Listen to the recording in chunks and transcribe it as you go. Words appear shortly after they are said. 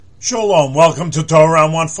Shalom, welcome to Torah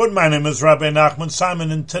on One Foot. My name is Rabbi Nachman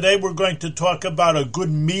Simon, and today we're going to talk about a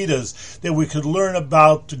good midas that we could learn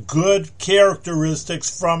about good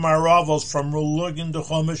characteristics from our avos, from looking to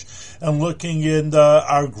Chumash and looking in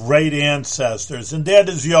our great ancestors, and that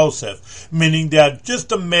is Yosef, meaning that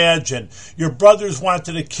just imagine your brothers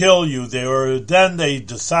wanted to kill you. Then they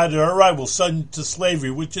decided, all right, we'll send you to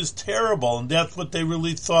slavery, which is terrible, and that's what they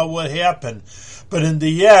really thought would happen. But in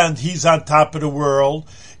the end, he's on top of the world,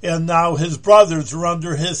 and now his brothers are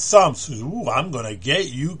under his thumbs. Ooh, I'm going to get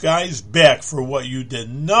you guys back for what you did.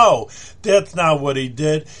 No, that's not what he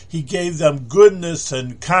did. He gave them goodness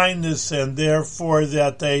and kindness, and therefore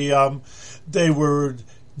that they were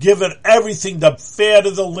given everything, the fat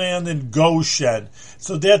of the land in Goshen.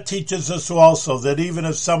 So that teaches us also that even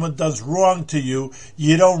if someone does wrong to you,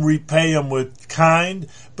 you don't repay them with kind,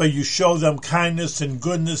 but you show them kindness and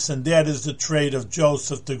goodness, and that is the trait of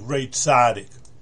Joseph, the great tzaddik.